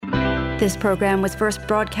This program was first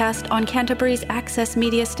broadcast on Canterbury's access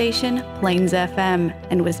media station, Plains FM,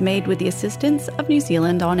 and was made with the assistance of New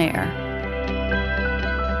Zealand On Air.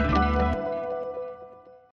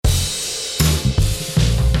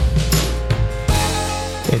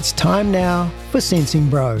 It's time now for Sensing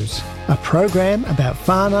Bros, a program about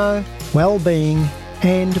whānau, well-being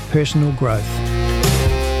and personal growth.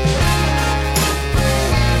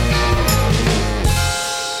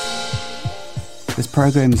 This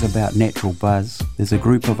program is about natural buzz. There's a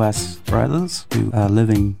group of us brothers who are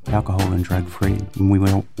living alcohol and drug free, and we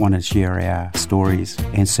want to share our stories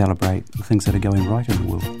and celebrate the things that are going right in the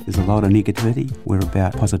world. There's a lot of negativity. We're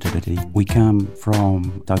about positivity. We come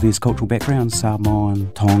from diverse cultural backgrounds,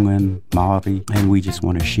 Samoan, Tongan, Māori, and we just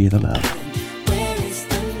want to share the love.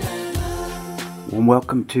 Well,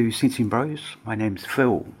 welcome to Sensing Bros. My name's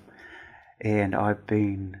Phil, and I've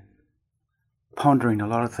been pondering a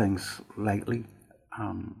lot of things lately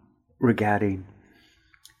regarding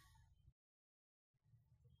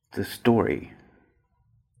the story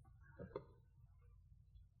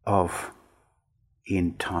of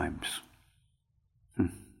end times.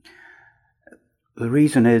 The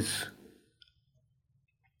reason is,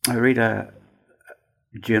 I read a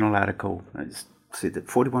journal article that said that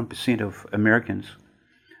 41% of Americans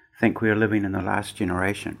think we are living in the last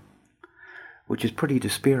generation, which is pretty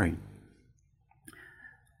despairing.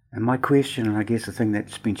 And my question, and I guess the thing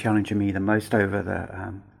that's been challenging me the most over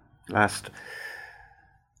the last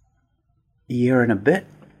year and a bit,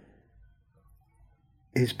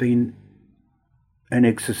 has been an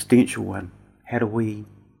existential one. How do we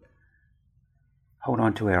hold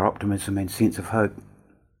on to our optimism and sense of hope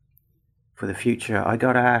for the future? I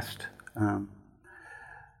got asked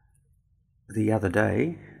the other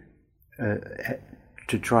day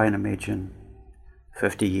to try and imagine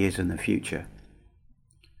 50 years in the future.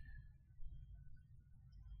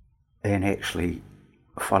 And actually,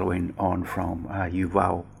 following on from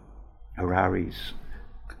Yuval Harari's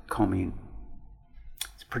comment,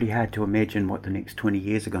 it's pretty hard to imagine what the next 20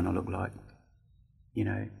 years are going to look like, you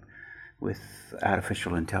know, with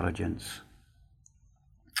artificial intelligence,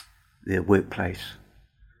 the workplace,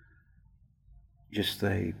 just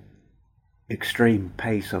the extreme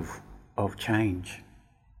pace of change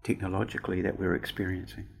technologically that we're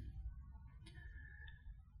experiencing.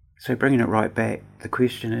 So bringing it right back, the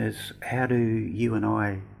question is, how do you and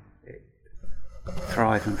I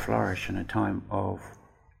thrive and flourish in a time of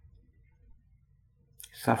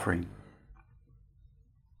suffering?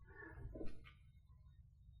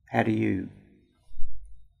 How do you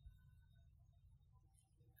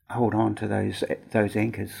hold on to those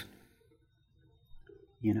anchors,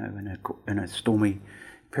 you know, in a stormy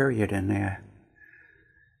period in our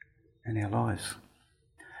lives?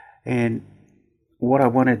 And what I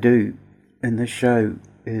want to do in this show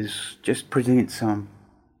is just present some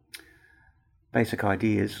basic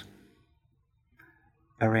ideas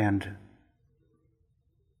around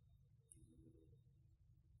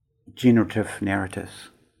generative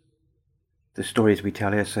narratives, the stories we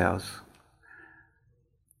tell ourselves.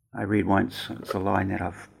 I read once, it's a line that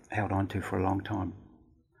I've held on to for a long time,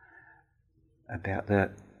 about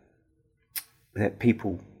that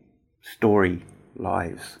people story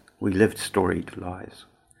lives. We lived storied lives.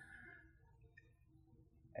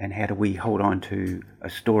 And how do we hold on to a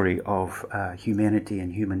story of humanity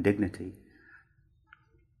and human dignity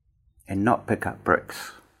and not pick up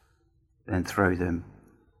bricks and throw them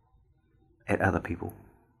at other people?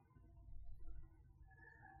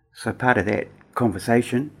 So part of that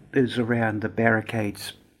conversation is around the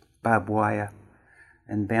barricades, barbed wire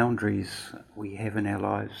and boundaries we have in our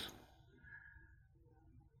lives.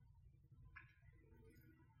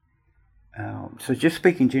 So just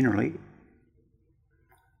speaking generally,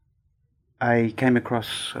 I came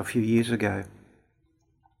across a few years ago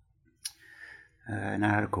an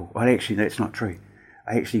article. Well, actually, that's not true.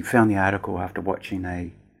 I actually found the article after watching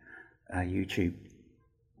a YouTube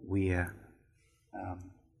where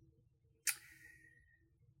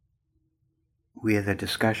the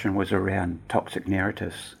discussion was around toxic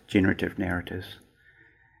narratives, generative narratives,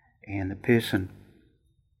 and the person,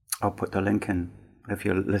 I'll put the link in. If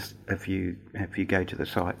you go to the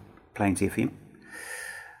site, Plains FM,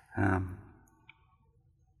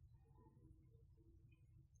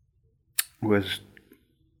 was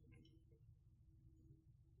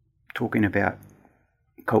talking about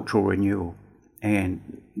cultural renewal,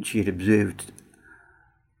 and she had observed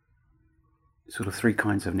sort of three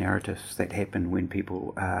kinds of narratives that happen when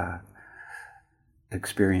people are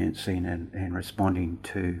experiencing and responding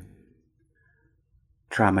to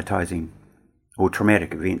traumatizing or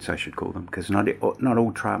traumatic events, I should call them, because not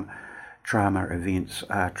all trauma events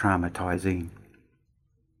are traumatizing.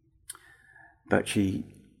 But she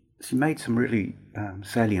made some really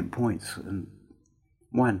salient points. And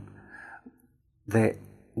one, that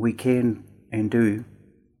we can and do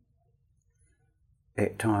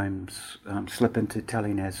at times slip into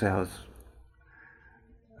telling ourselves,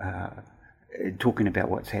 talking about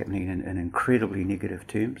what's happening in incredibly negative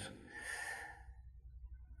terms,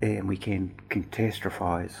 and we can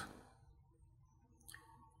catastrophize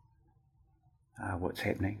what's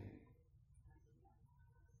happening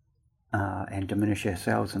and diminish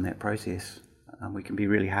ourselves in that process. We can be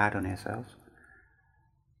really hard on ourselves.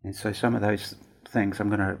 And so some of those things, I'm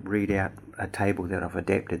going to read out a table that I've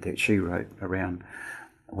adapted that she wrote around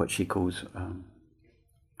what she calls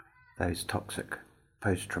those toxic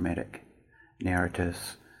post-traumatic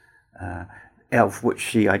narratives, of which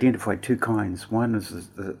she identified two kinds. One is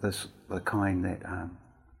the kind that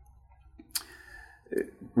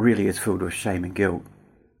really is filled with shame and guilt,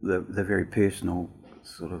 the very personal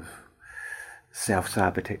sort of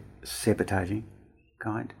self-sabotaging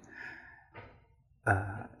kind,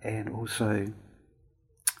 and also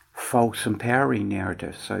false empowering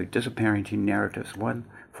narratives. So disempowering narratives, one,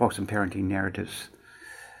 false empowering narratives,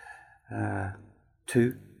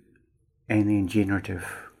 two, and then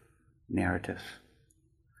generative narratives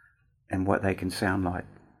and what they can sound like.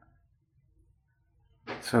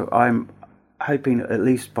 So I'm hoping, at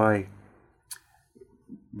least by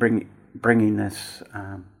bringing this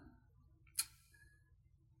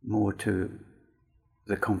more to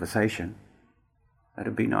the conversation,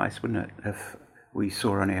 it'd be nice, wouldn't it, if we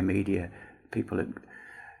saw on our media people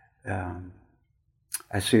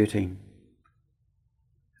asserting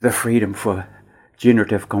the freedom for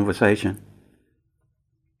generative conversation.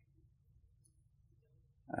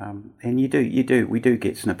 And we do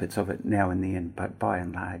get snippets of it now and then, but by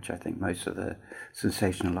and large, I think most of the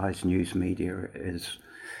sensationalized news media is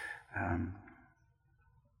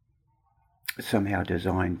somehow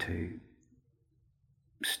designed to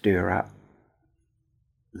stir up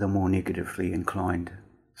the more negatively inclined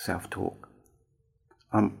self-talk.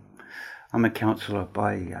 I'm a counsellor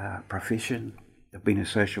by profession. I've been a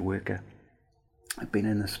social worker. I've been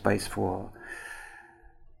in this space for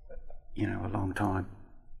a long time.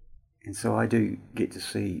 And so I do get to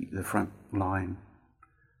see the front line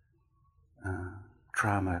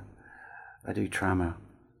trauma. I do trauma,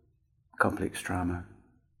 complex trauma,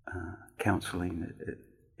 counselling,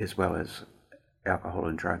 as well as alcohol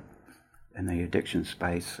and drug in the addiction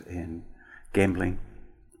space, and gambling,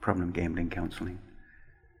 problem gambling counselling,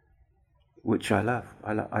 which I love.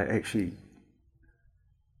 I actually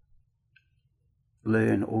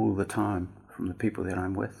learn all the time from the people that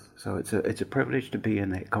I'm with. So it's a privilege to be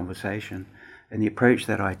in that conversation, and the approach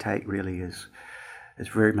that I take really is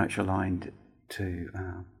very much aligned to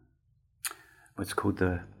what's called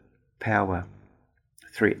the power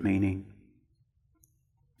threat meaning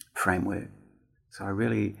framework. So I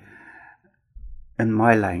really, in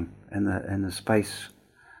my lane, in the space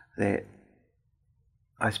that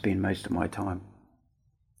I spend most of my time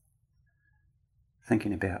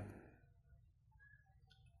thinking about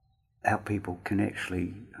how people can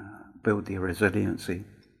actually build their resiliency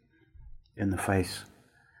in the face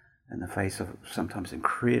of sometimes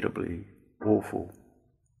incredibly awful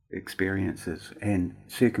experiences and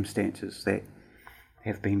circumstances that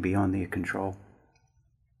have been beyond their control.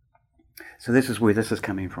 So this is where this is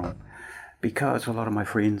coming from, because a lot of my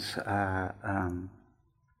friends are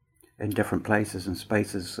in different places and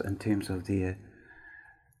spaces in terms of their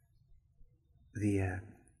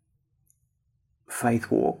faith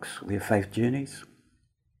walks, their faith journeys,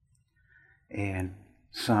 and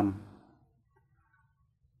some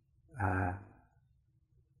are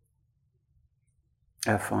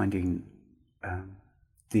finding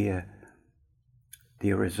their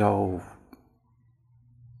resolve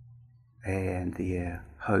and their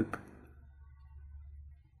hope,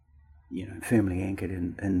 firmly anchored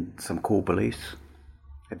in some core beliefs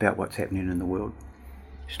about what's happening in the world.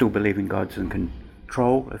 Still believing God's in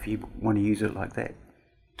control, if you want to use it like that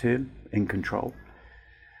term, in control.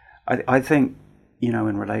 I think,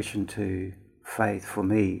 in relation to faith, for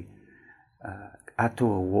me,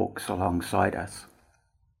 Atua walks alongside us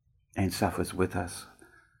and suffers with us.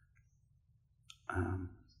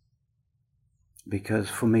 Because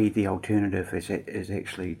for me, the alternative is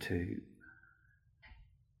actually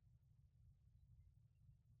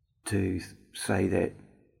to say that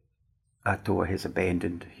Atua has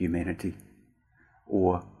abandoned humanity,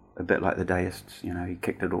 or a bit like the deists, he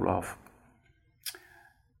kicked it all off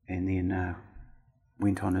and then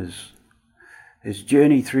went on his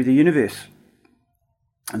journey through the universe,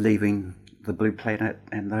 leaving the blue planet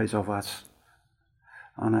and those of us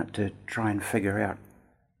on it to try and figure out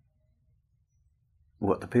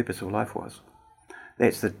what the purpose of life was.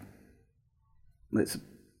 That's a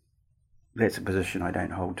position I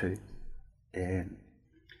don't hold to, and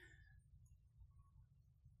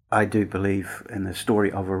I do believe in the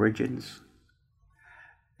story of origins,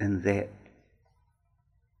 in that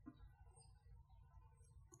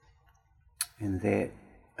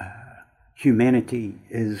humanity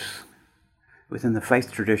is within the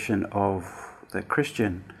faith tradition of the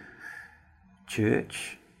Christian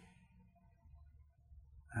church,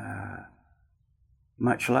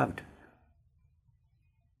 much loved.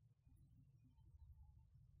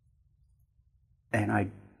 And I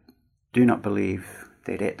do not believe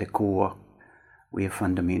that at the core we are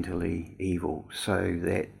fundamentally evil. So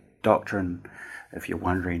that doctrine, if you're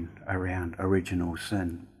wondering, around original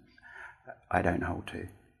sin, I don't hold to.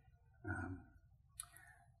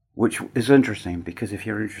 Which is interesting, because if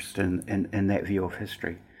you're interested in that view of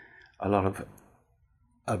history, a lot of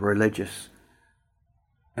religious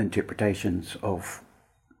interpretations of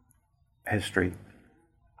history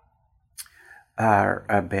are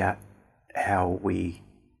about how we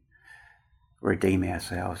redeem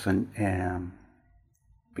ourselves, and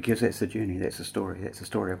because that's the journey, that's the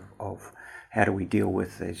story of how do we deal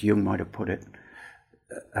with, as Jung might have put it,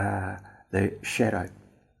 the shadow,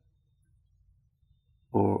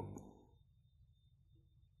 or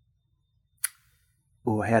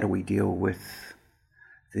how do we deal with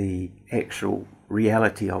the actual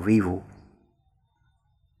reality of evil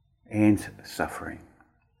and suffering,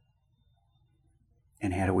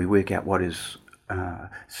 and how do we work out what is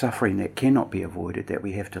suffering that cannot be avoided, that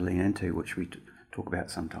we have to lean into, which we talk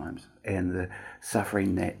about sometimes, and the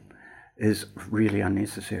suffering that is really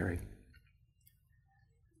unnecessary.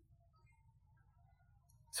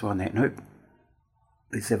 So on that note,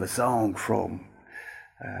 let's have a song from,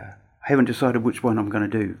 I haven't decided which one I'm going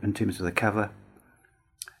to do in terms of the cover,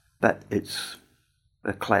 but it's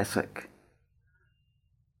a classic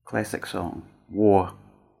song, War,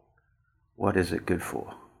 What Is It Good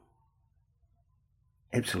For?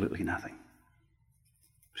 Absolutely nothing.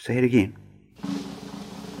 Say it again.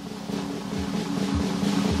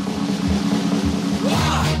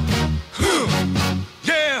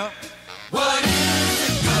 Yeah. What is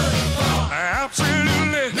it good for?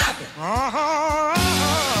 Absolutely nothing.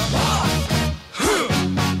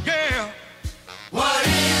 Yeah. What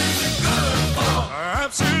is it good for?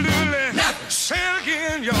 Absolutely nothing. Say it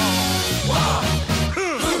again, y'all.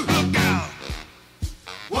 Look out.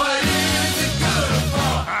 What is it good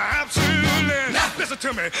for? Absolutely nothing. Listen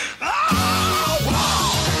to me. I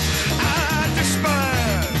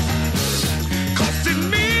despise. 'Cause it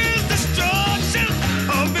means destruction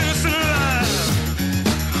of innocent lives.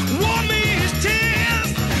 War means tears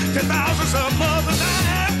to thousands of mothers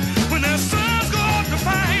die when their sons go off to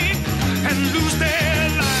fight and lose their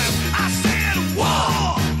lives. I said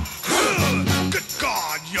war. Good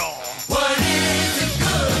God, y'all. What is it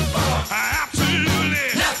good for? Absolutely.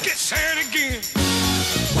 Get sad again.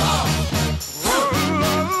 War.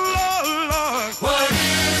 Lord. What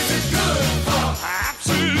is it good for?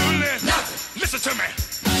 Absolutely nothing. Listen to me.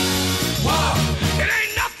 War. It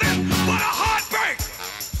ain't nothing but a heartbreak.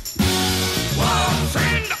 War.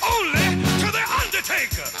 Friend only to the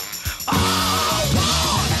undertaker. Oh,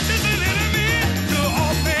 war is an enemy to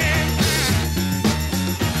all mankind.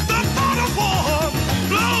 The thought of war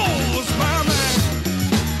blows my mind.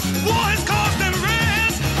 War has caused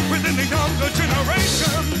unrest within the younger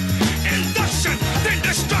generation. Induction, then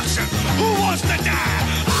destruction. Who wants to die?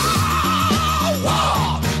 Oh,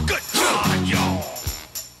 war. Good God, y'all.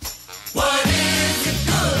 What is it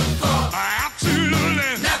good for?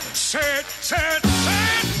 Absolutely nothing. Said.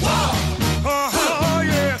 War. Oh,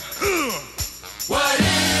 yeah. What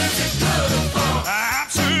is it good for?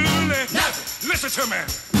 Absolutely nothing. Listen to me.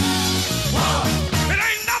 War. It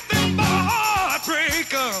ain't nothing but a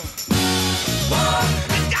heartbreaker. War.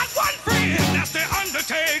 It's got one friend, that's the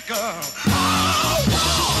undertaker. Oh,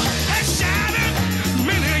 war has shattered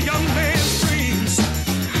many a young man's dreams,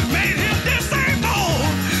 made him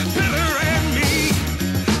disabled, bitter and mean.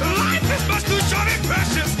 Life is much too short and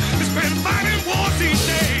precious to spend fighting wars each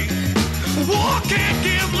day. War can't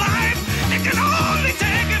give life, it can only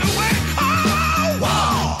take it away. Oh,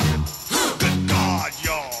 war. Good God,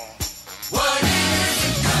 y'all. What is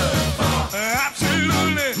it good for?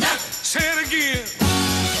 Absolutely nothing. Say it again.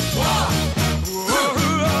 War. Oh,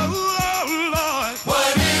 Lord.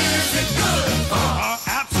 What is it good for?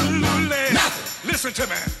 Absolutely nothing. Listen to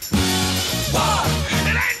me. War.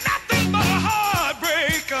 It ain't nothing but a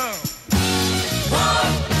heartbreaker. War.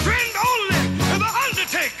 Friend only to the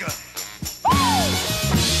undertaker.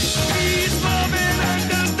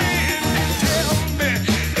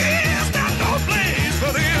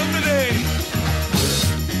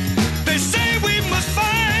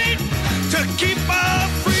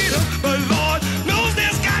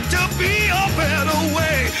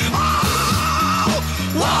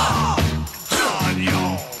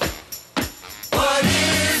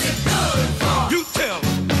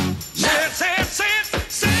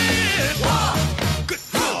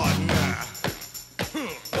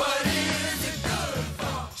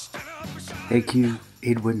 AQ,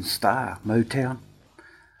 Edwin Starr, Motown,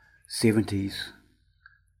 70s,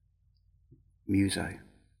 muso.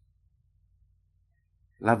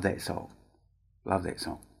 Love that song. Love that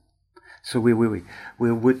song. So where were we?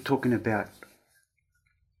 We're talking about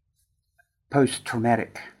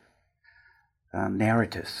post-traumatic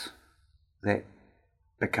narratives that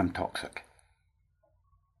become toxic.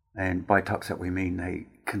 And by toxic we mean they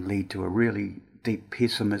can lead to a really deep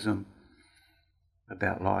pessimism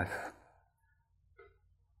about life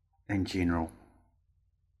in general.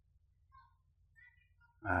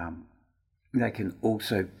 They can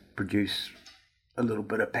also produce a little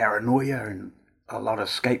bit of paranoia and a lot of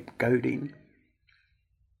scapegoating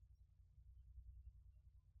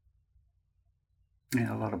and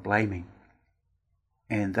a lot of blaming.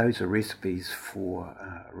 And those are recipes for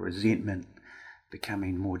resentment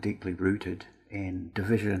becoming more deeply rooted and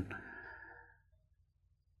division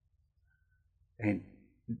and,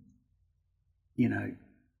 you know,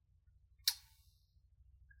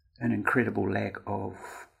 an incredible lack of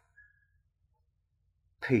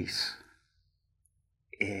peace.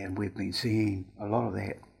 And we've been seeing a lot of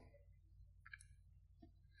that.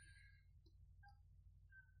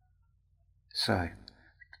 So,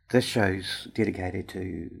 this show's dedicated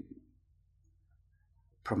to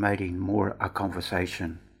promoting more a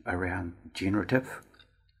conversation around generative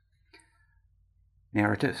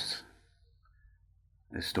narratives,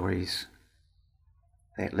 the stories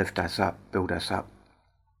that lift us up, build us up,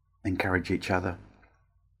 encourage each other.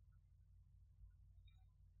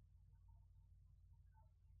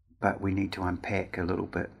 But we need to unpack a little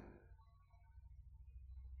bit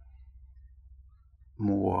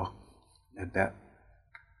more about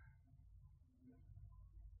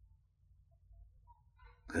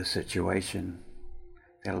the situation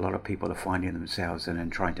that a lot of people are finding themselves in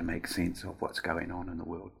and trying to make sense of what's going on in the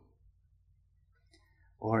world.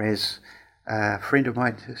 Or as a friend of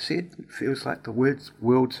mine said, it feels like the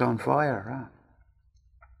world's on fire. Huh?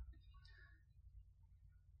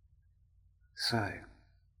 So,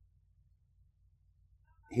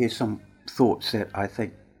 here's some thoughts that I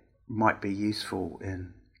think might be useful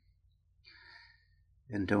in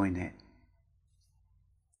doing that.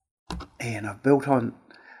 And I've built on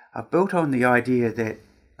the idea that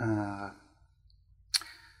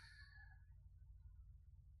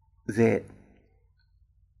that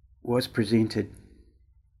was presented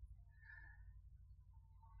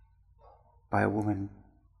by a woman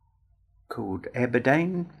called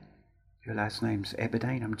Aberdeen. Her last name's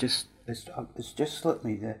Aberdeen. It's just slipped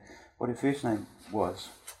me what her first name was.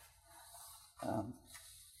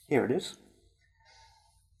 Here it is.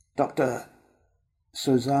 Dr.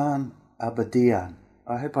 Suzanne Aberdeen.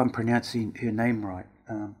 I hope I'm pronouncing her name right.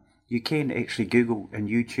 You can actually Google and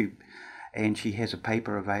YouTube, and she has a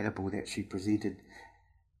paper available that she presented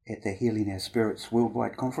at the Healing Our Spirits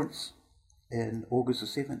Worldwide Conference in August the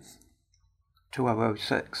 7th,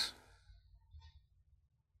 2006.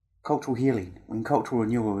 Cultural healing, when cultural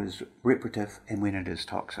renewal is reparative and when it is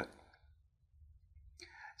toxic.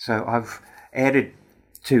 So I've added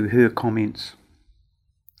to her comments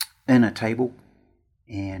in a table,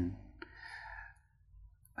 and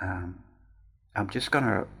I'm just going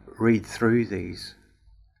to read through these.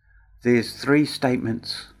 There's 3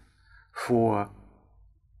 statements for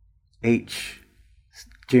each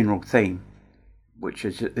general theme, which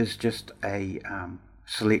is just a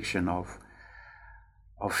selection of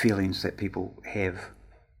feelings that people have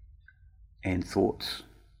and thoughts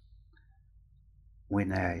when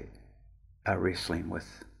they are wrestling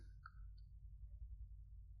with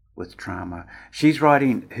trauma. She's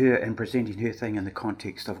writing her and presenting her thing in the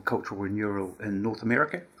context of cultural renewal in North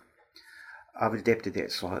America. I've adapted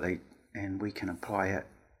that slightly, and we can apply it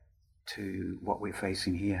to what we're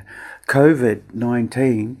facing here.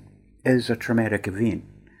 COVID-19 is a traumatic event,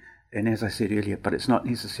 and as I said earlier, but it's not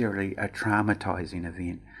necessarily a traumatizing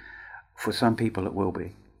event. For some people it will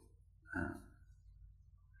be.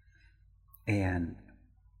 And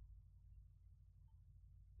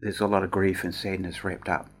there's a lot of grief and sadness wrapped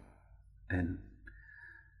up in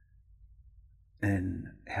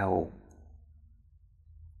how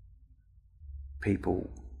people,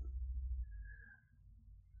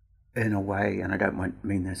 in a way, and I don't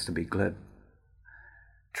mean this to be glib,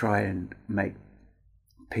 try and make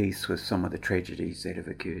peace with some of the tragedies that have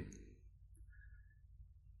occurred.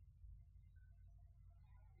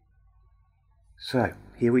 So,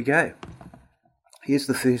 here we go. Here's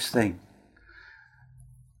the first thing.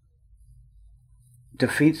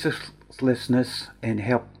 Defenselessness and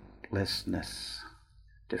helplessness.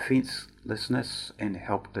 Defenselessness and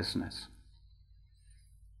helplessness.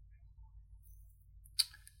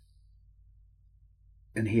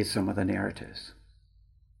 And here's some of the narratives.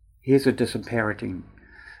 Here's a disempowering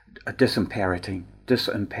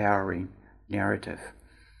narrative.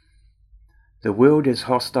 The world is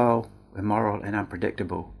hostile, immoral, and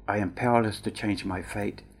unpredictable. I am powerless to change my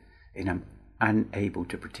fate, and am unable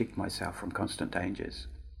to protect myself from constant dangers.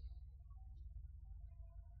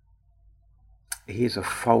 Here's a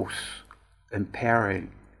false,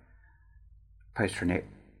 empowering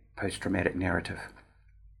post-traumatic narrative.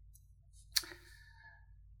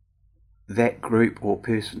 That group or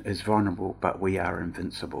person is vulnerable, but we are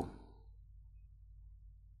invincible.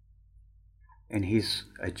 And here's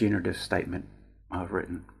a generative statement I've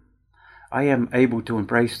written. I am able to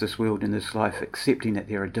embrace this world and this life, accepting that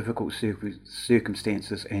there are difficult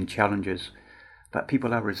circumstances and challenges, but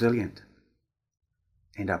people are resilient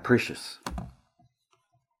and are precious.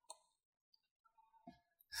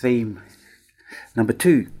 Theme number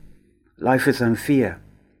 2, life is unfair.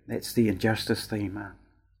 That's the injustice theme.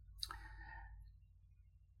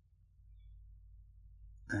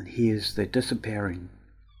 And here's the disempowering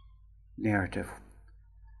narrative.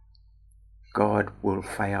 God will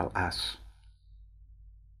fail us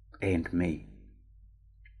and me.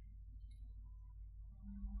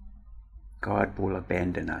 God will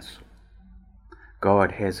abandon us.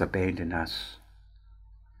 God has abandoned us.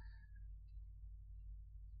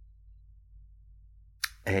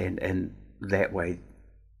 And in that way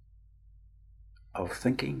of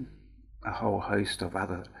thinking, a whole host of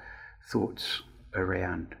other thoughts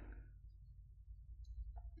around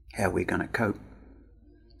how we're going to cope,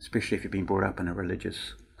 especially if you've been brought up in a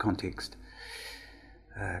religious context,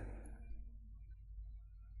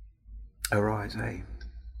 arise,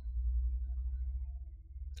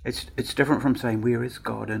 It's different from saying, where is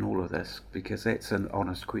God in all of this? Because that's an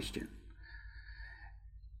honest question.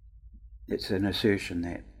 It's an assertion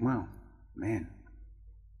that, well, man,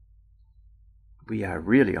 we are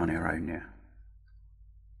really on our own now.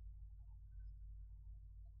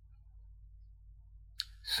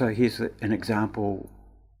 So here's an example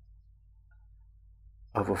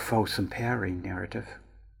of a false empowering narrative.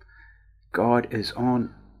 God is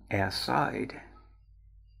on our side,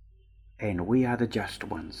 and we are the just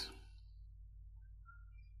ones.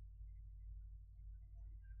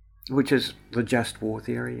 Which is the just war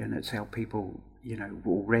theory, and it's how people,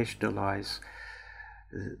 will rationalize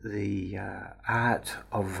the art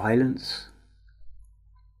of violence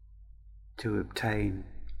to obtain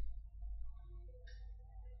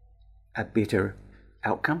a better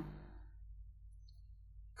outcome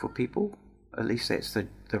for people. At least that's the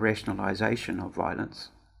rationalization of violence.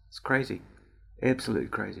 It's crazy, absolutely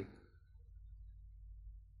crazy.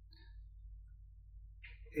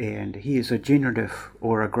 And here's a generative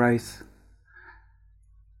or a growth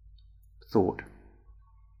thought.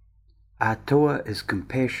 Atua is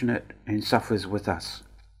compassionate and suffers with us.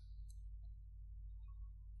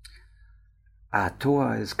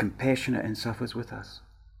 Atua is compassionate and suffers with us.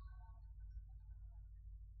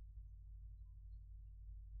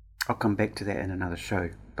 I'll come back to that in another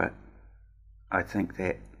show, but I think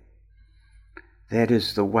that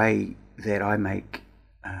is the way that I make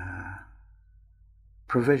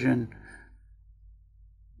provision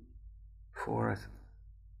for a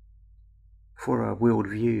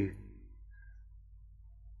worldview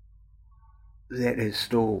that is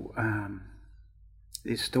still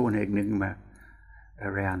there's still an enigma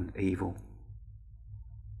around evil,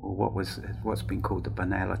 or what's been called the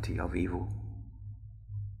banality of evil.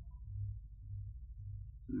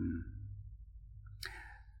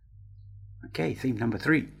 Okay, theme number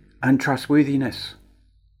 3, untrustworthiness.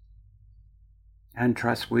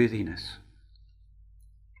 Untrustworthiness.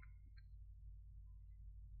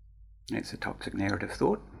 It's a toxic narrative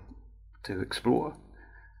thought to explore.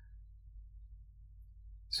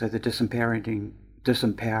 So the disempowering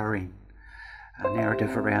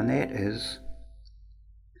narrative around that is,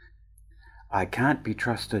 I can't be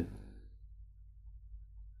trusted.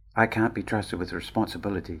 I can't be trusted with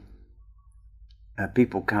responsibility.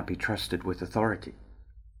 People can't be trusted with authority.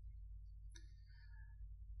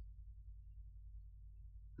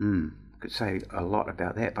 Could say a lot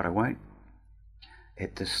about that, but I won't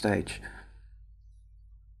at this stage.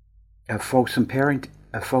 A false empowering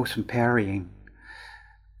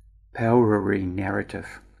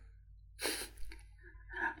narrative.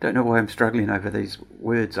 Don't know why I'm struggling over these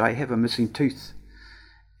words. I have a missing tooth,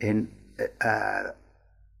 and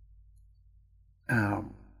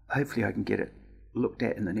hopefully I can get it looked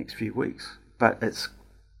at in the next few weeks. But it's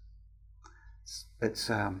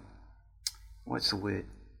what's the word?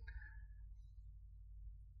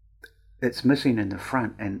 It's missing in the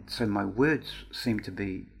front, and so my words seem to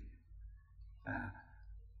be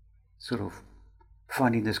sort of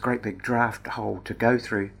finding this great big draft hole to go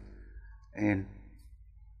through. And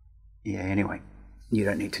yeah, anyway, you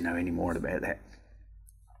don't need to know any more about that.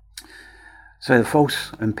 So the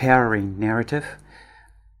false empowering narrative: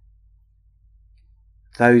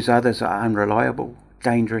 those others are unreliable,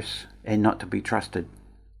 dangerous, and not to be trusted.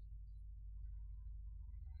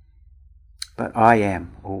 But I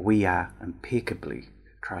am, or we are, impeccably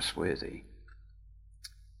trustworthy.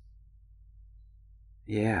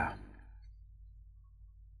 Yeah.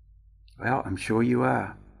 Well, I'm sure you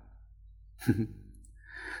are.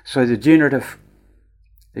 So the generative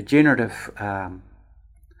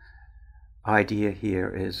idea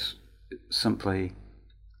here is simply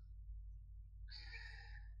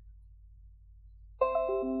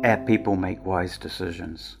our people make wise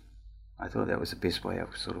decisions. I thought that was the best way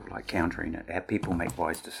of sort of like countering it. Our people make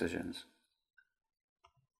wise decisions.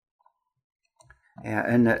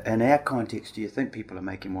 In our context, do you think people are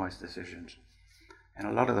making wise decisions? And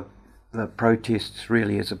a lot of the protests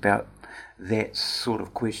really is about that sort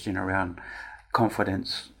of question around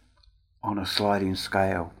confidence on a sliding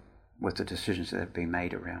scale with the decisions that have been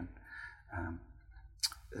made around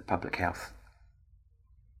the public health,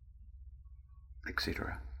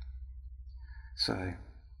 etc. So,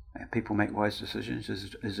 people make wise decisions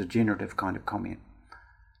is a generative kind of comment.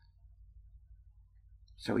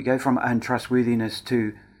 So we go from untrustworthiness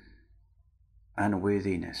to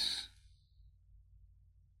unworthiness.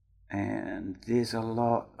 And there's a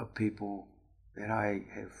lot of people that I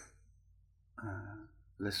have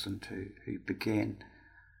listened to who began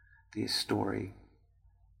their story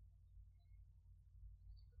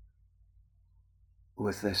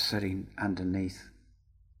with this sitting underneath.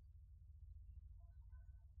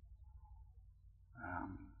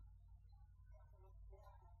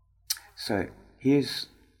 So here's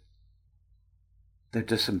the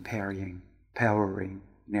disempowering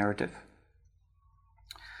narrative.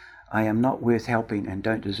 I am not worth helping and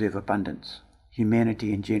don't deserve abundance.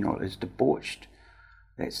 Humanity in general is debauched.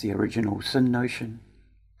 That's the original sin notion.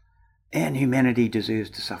 And humanity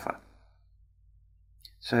deserves to suffer.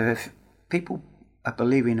 So if people are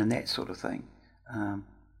believing in that sort of thing, and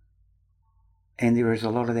there is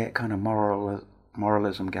a lot of that kind of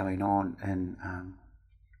moralism going on in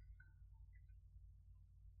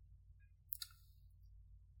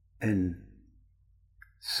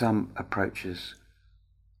some approaches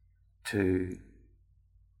to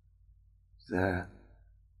the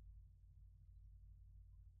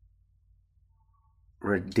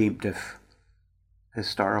redemptive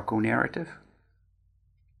historical narrative.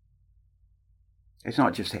 It's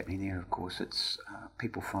not just happening there, of course. It's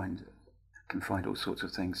people can find all sorts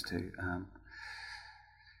of things to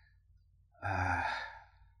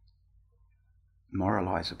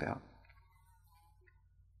moralize about.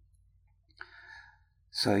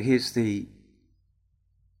 So here's the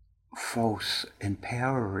false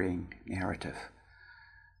empowering narrative.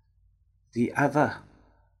 The other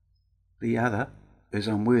is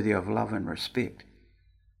unworthy of love and respect.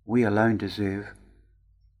 We alone deserve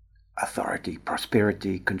authority,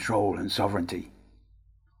 prosperity, control, and sovereignty.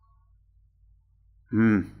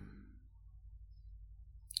 A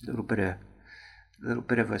little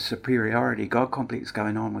bit of a superiority God complex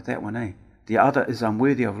going on with that one, eh? The other is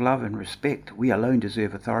unworthy of love and respect. We alone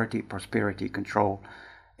deserve authority, prosperity, control,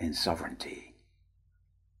 and sovereignty.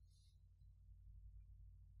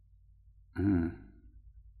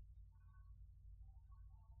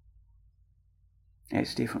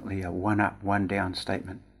 That's definitely a one up, one down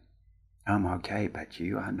statement. I'm okay, but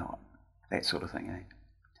you are not. That sort of thing, eh?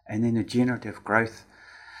 And then a generative growth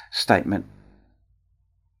statement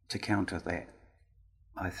to counter that,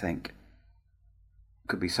 I think,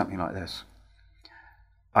 could be something like this.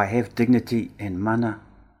 I have dignity and mana,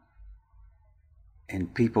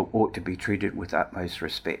 and people ought to be treated with utmost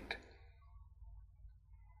respect.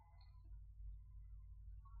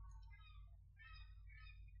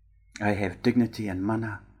 I have dignity and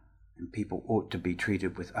mana, and people ought to be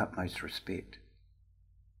treated with utmost respect.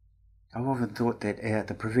 I've often thought that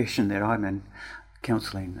the profession that I'm in,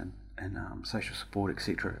 counselling and social support,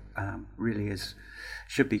 etc., really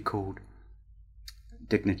should be called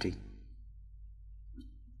dignity.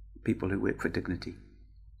 People who work for dignity.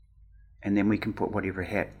 And then we can put whatever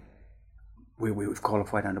hat where we've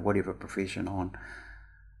qualified under whatever profession on.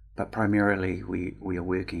 But primarily we are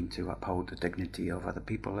working to uphold the dignity of other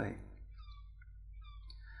people, eh?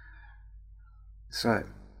 So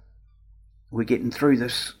we're getting through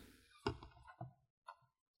this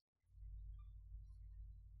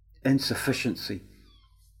insufficiency.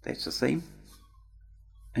 That's the theme.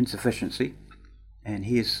 Insufficiency. And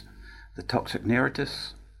here's the toxic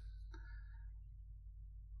narratives.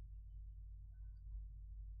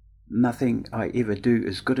 Nothing I ever do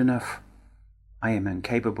is good enough. I am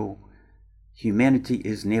incapable. Humanity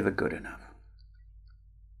is never good enough.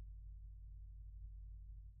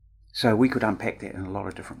 So we could unpack that in a lot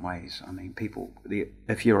of different ways. I mean, people,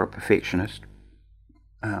 if you're a perfectionist,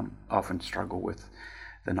 often struggle with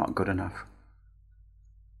they're not good enough.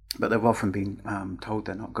 But they've often been told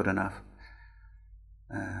they're not good enough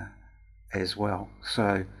as well.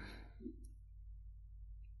 So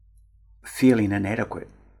feeling inadequate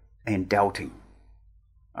and doubting.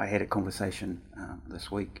 I had a conversation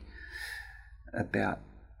this week about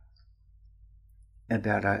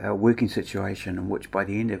a working situation in which by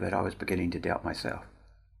the end of it I was beginning to doubt myself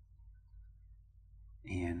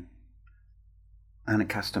and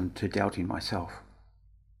unaccustomed to doubting myself.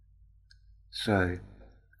 So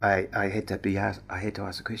I had to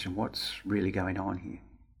ask the question, what's really going on here?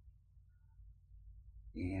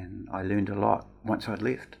 And I learned a lot once I'd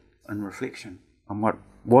left in reflection on what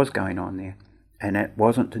was going on there, and it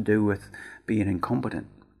wasn't to do with being incompetent.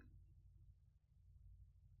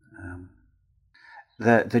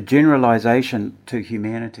 The generalization to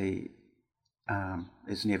humanity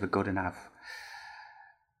is never good enough.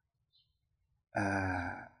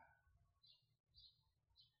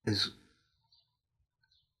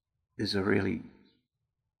 Is a really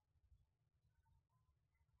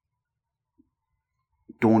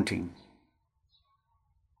daunting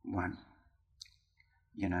one,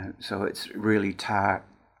 so it's really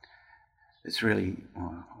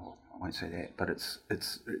well, I won't say that, but it's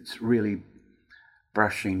really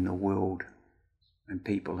brushing the world and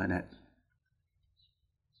people in it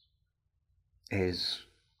as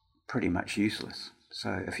pretty much useless.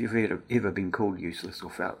 So if you've ever been called useless or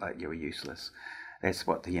felt like you were useless, that's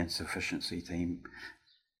what the insufficiency theme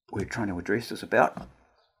we're trying to address is about.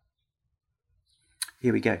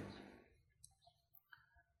 Here we go.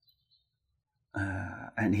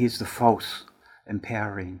 And here's the false,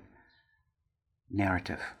 empowering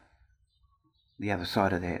narrative. The other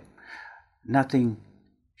side of that. Nothing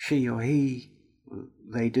she or he,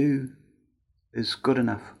 they do, is good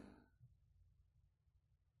enough.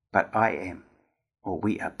 But I am, or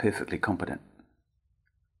we are perfectly competent.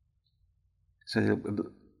 So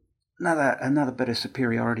another bit of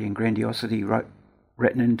superiority and grandiosity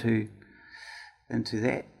written into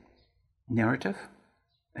that narrative.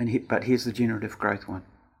 But here's the generative growth one.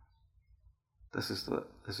 This is the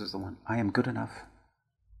one. I am good enough,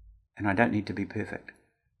 and I don't need to be perfect.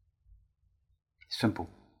 Simple.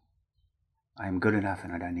 I am good enough,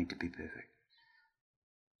 and I don't need to be perfect.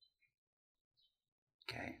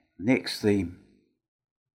 Okay. Next theme.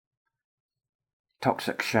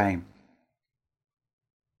 Toxic shame.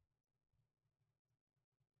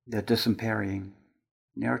 The disempowering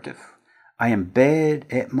narrative. I am bad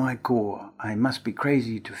at my core. I must be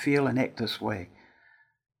crazy to feel and act this way.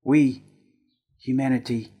 We,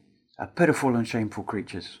 humanity, are pitiful and shameful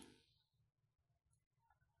creatures.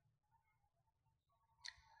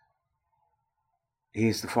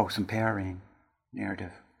 Here's the false empowering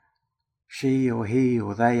narrative. She or he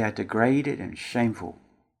or they are degraded and shameful,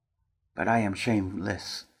 but I am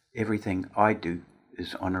shameless. Everything I do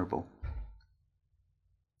is honourable.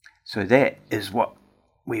 So that is what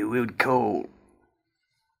we would call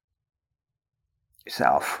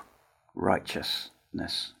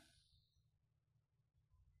self-righteousness,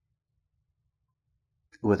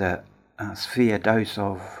 with a fair dose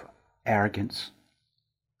of arrogance.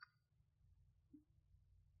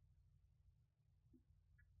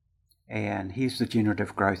 And here's the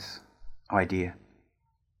generative growth idea.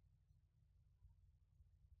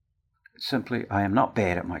 Simply, I am not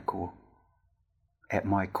bad at my core.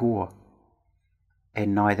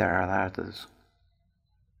 And neither are others.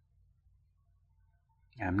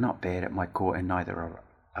 I'm not bad at my core, and neither are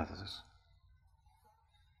others.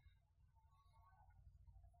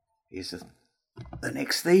 Here's the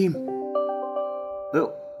next theme.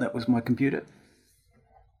 Oh, that was my computer.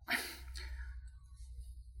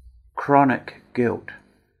 Chronic guilt.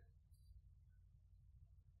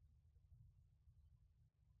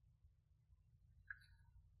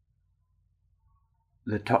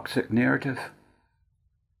 The toxic narrative.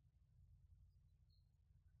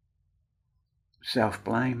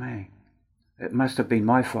 Self-blame, It must have been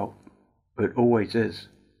my fault. It always is.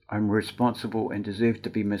 I'm responsible and deserve to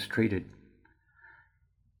be mistreated.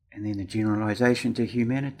 And then the generalization to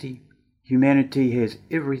humanity. Humanity has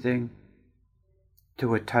everything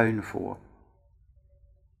to atone for.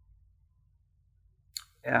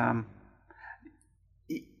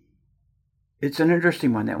 It's an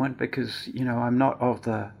interesting one, that one, because, I'm not of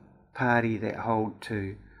the party that hold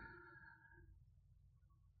to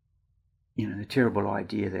the terrible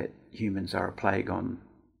idea that humans are a plague on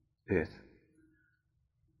Earth.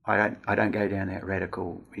 I don't go down that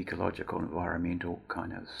radical ecological, environmental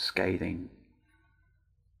kind of scathing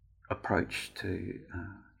approach to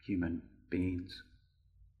human beings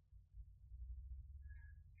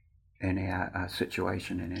and our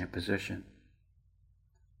situation and our position.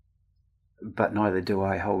 But neither do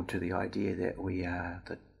I hold to the idea that we are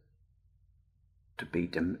to be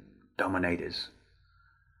dominators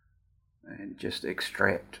and just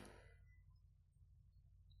extract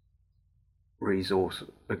resource,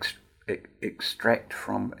 extract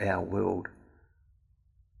from our world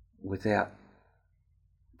without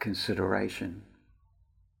consideration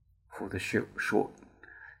for the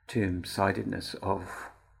short-term sightedness of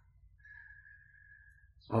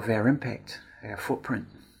our impact, our footprint.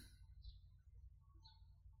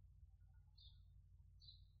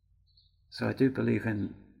 So I do believe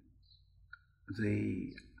in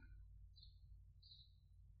the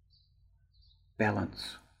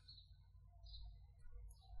balance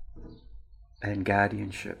and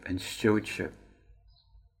guardianship and stewardship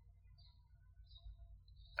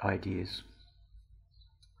ideas.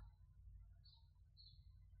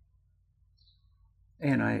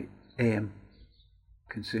 And I am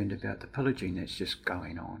concerned about the pillaging that's just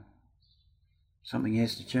going on. Something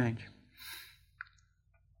has to change.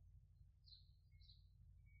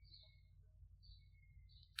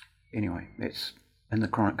 Anyway, that's in the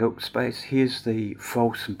chronic guilt space. Here's the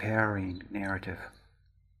false empowering narrative.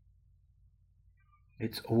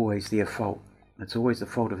 It's always their fault. It's always the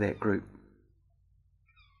fault of that group.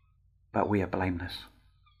 But we are blameless.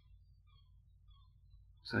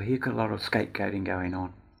 So here's got a lot of scapegoating going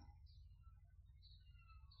on.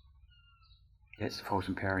 That's the false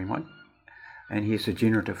empowering one. And here's the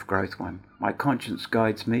generative growth one. My conscience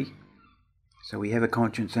guides me. So we have a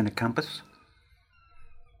conscience and a compass.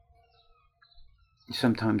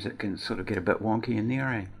 Sometimes it can sort of get a bit wonky in there,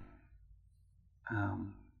 eh?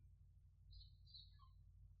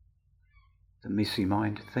 The messy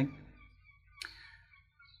mind thing.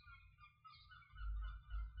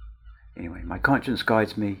 Anyway, my conscience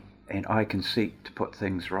guides me and I can seek to put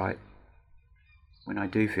things right when I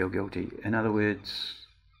do feel guilty. In other words,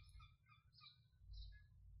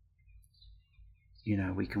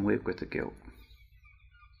 we can work with the guilt.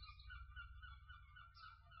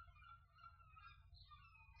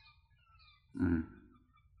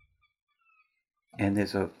 And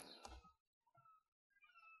there's a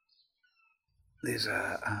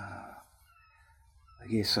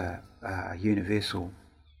universal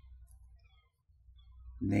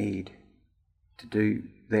need to do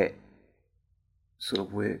that sort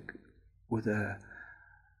of work with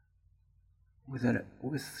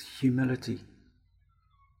humility.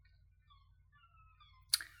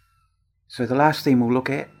 So the last thing we'll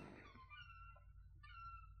look at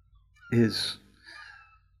is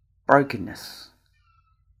brokenness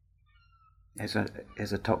as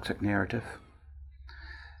a toxic narrative.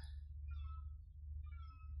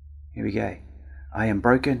 Here we go. I am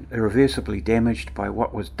broken, irreversibly damaged by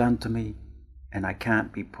what was done to me, and I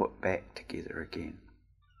can't be put back together again.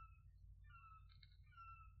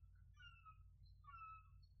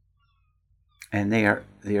 And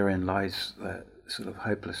therein lies the sort of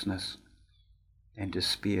hopelessness and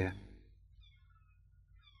despair.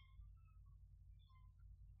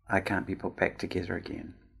 I can't be put back together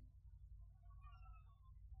again.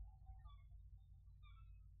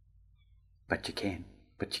 But you can.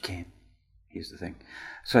 Here's the thing.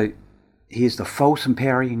 So here's the false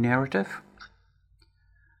empowering narrative.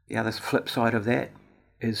 The other flip side of that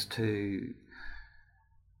is to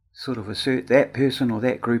sort of assert that person or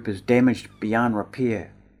that group is damaged beyond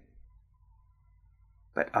repair.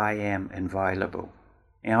 But I am inviolable.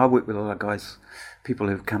 Now I work with a lot of guys, people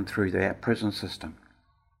who've come through that prison system.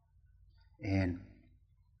 And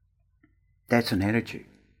that's an attitude.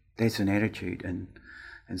 That's an attitude in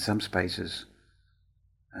some spaces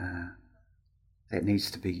that needs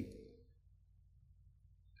to be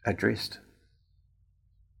addressed.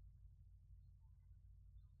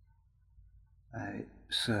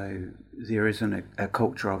 So there isn't a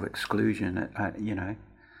culture of exclusion,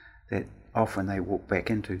 that often they walk back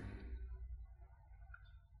into.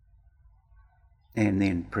 And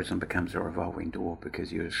then prison becomes a revolving door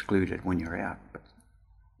because you're excluded when you're out. But,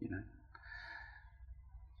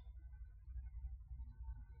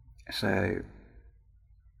 So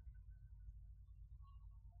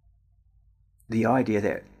the idea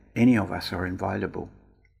that any of us are inviolable,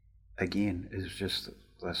 again, is just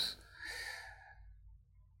this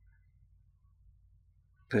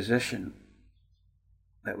position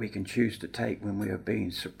that we can choose to take when we are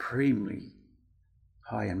being supremely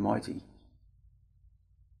high and mighty.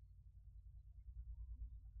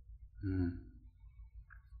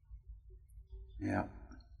 Yeah.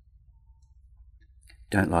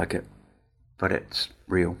 Don't like it, but it's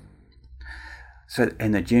real. So,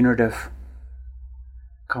 and the generative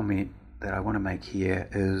comment that I want to make here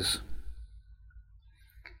is,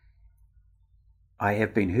 I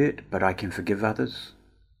have been hurt, but I can forgive others.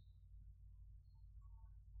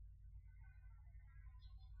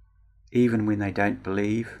 Even when they don't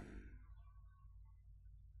believe.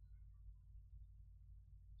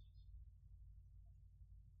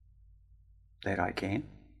 That I can.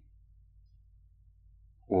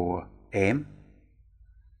 Or am.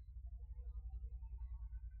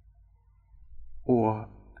 Or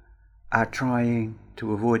are trying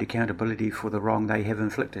to avoid accountability for the wrong they have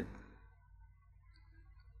inflicted.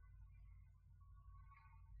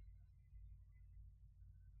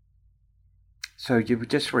 So you're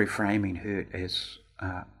just reframing hurt as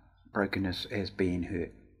brokenness as being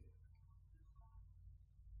hurt.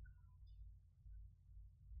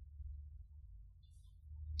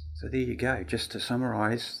 So there you go. Just to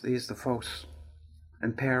summarise, there's the false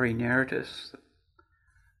empowering narratives,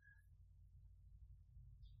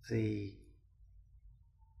 the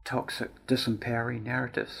toxic disempowering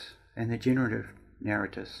narratives, and the generative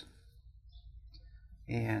narratives.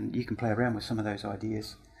 And you can play around with some of those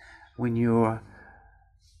ideas when you're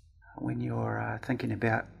thinking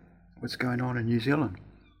about what's going on in New Zealand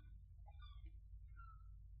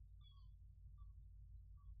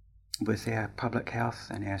with our public health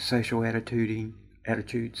and our social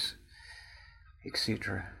attitudes,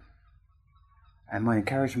 etc. And my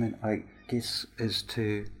encouragement, I guess, is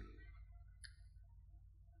to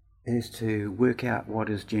work out what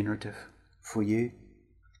is generative for you,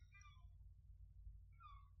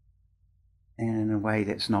 and in a way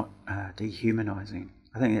that's not dehumanizing.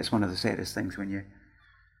 I think that's one of the saddest things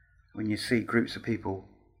when you see groups of people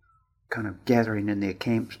kind of gathering in their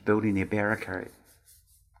camps, building their barricades,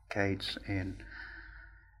 and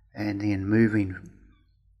then moving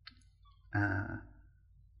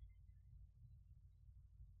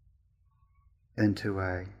into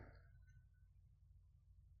a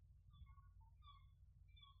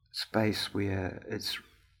space where it's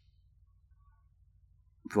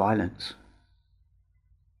violence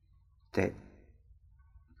that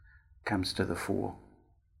comes to the fore.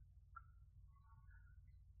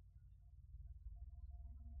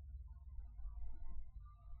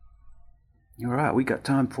 All right, we got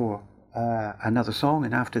time for another song,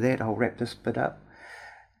 and after that I'll wrap this bit up.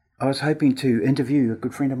 I was hoping to interview a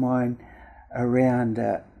good friend of mine around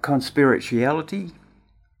conspirituality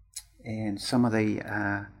and some of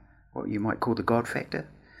the what you might call the God factor.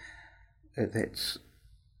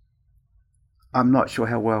 I'm not sure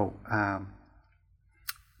how well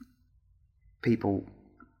people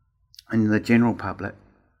in the general public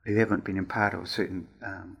who haven't been a part of certain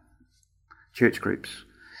church groups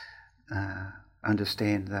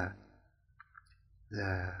understand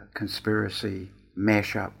the conspiracy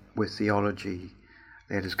mash-up with theology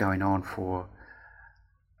that is going on for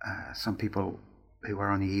some people who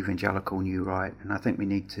are on the evangelical new right, and I think we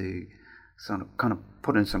need to sort of kind of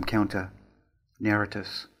put in some counter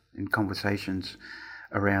narratives and conversations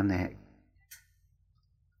around that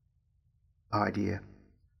idea,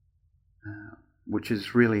 which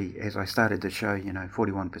is really, as I started to show,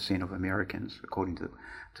 41% of Americans, according to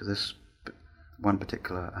this one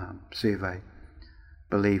particular survey,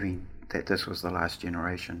 believing that this was the last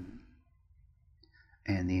generation,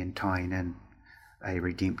 and then tying in a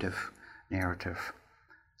redemptive narrative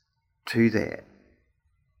to that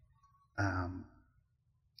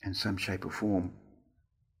in some shape or form,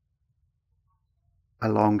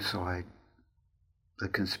 alongside the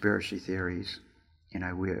conspiracy theories,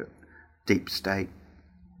 where deep state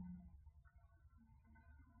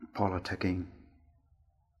politicking,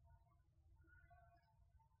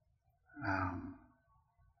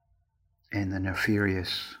 and the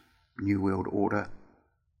nefarious New World Order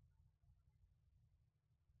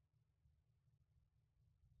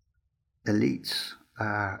elites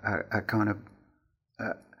are kind of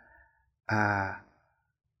are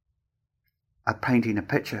painting a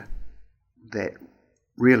picture that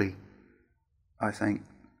really, I think,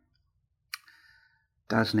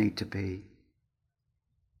 does need to be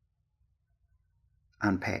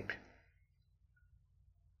unpacked.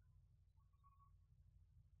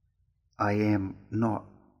 I am not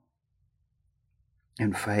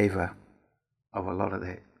in favour of a lot of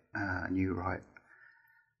that new right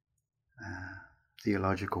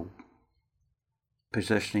theological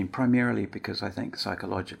positioning, primarily because I think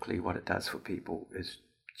psychologically what it does for people is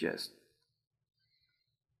just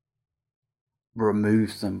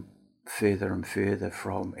removes them further and further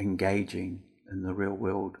from engaging in the real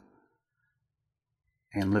world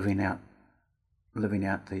and living out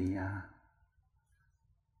the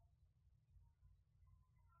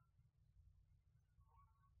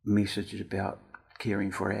message about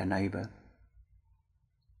caring for our neighbour.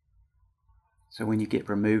 So when you get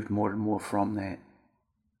removed more and more from that,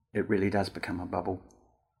 it really does become a bubble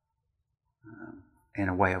and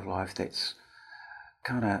a way of life that's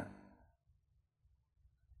kind of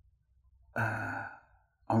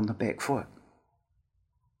on the back foot.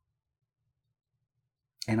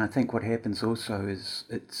 And I think what happens also is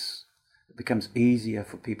it becomes easier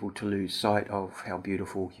for people to lose sight of how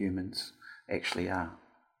beautiful humans actually are.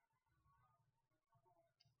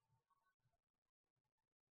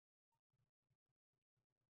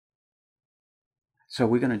 So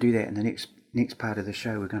we're going to do that in the next part of the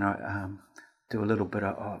show. We're going to do a little bit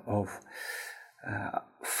of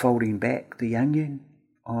folding back the onion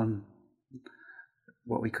on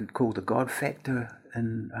what we could call the God factor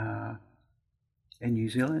in New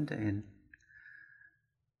Zealand and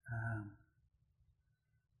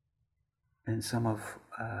some of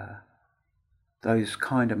those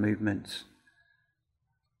kind of movements.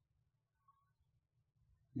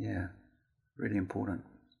 Yeah, really important.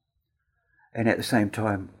 And at the same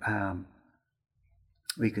time,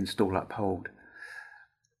 we can still uphold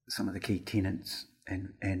some of the key tenets and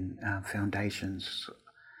foundations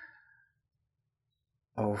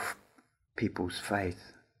of people's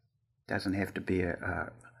faith. Doesn't have to be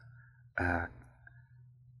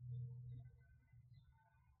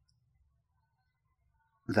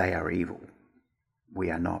they are evil, we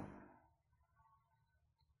are not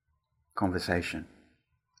conversation.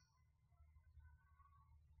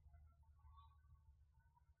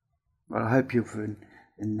 Well, I hope you've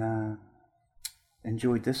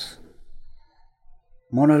enjoyed this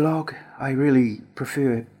monologue. I really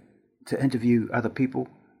prefer to interview other people,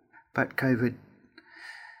 but COVID,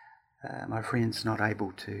 my friend's not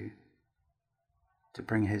able to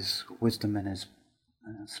bring his wisdom and his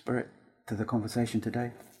spirit to the conversation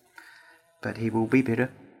today, but he will be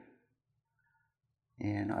better.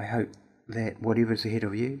 And I hope that whatever's ahead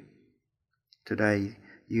of you today,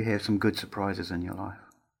 you have some good surprises in your life.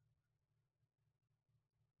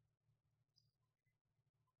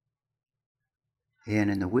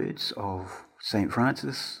 And in the words of St.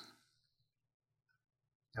 Francis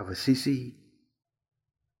of Assisi,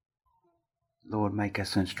 Lord, make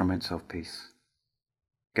us instruments of peace.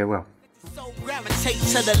 Go well. So gravitate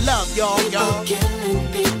to the love, y'all. People killing,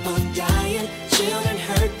 people dying, children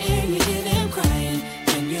hurt, and you hear them crying.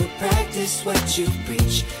 When you practice what you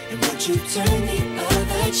preach, and what you turn the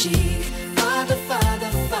other cheek. Father,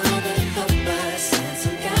 Father, Father, help us, send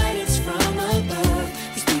some guidance from above.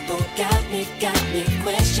 These people got me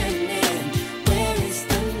questioning.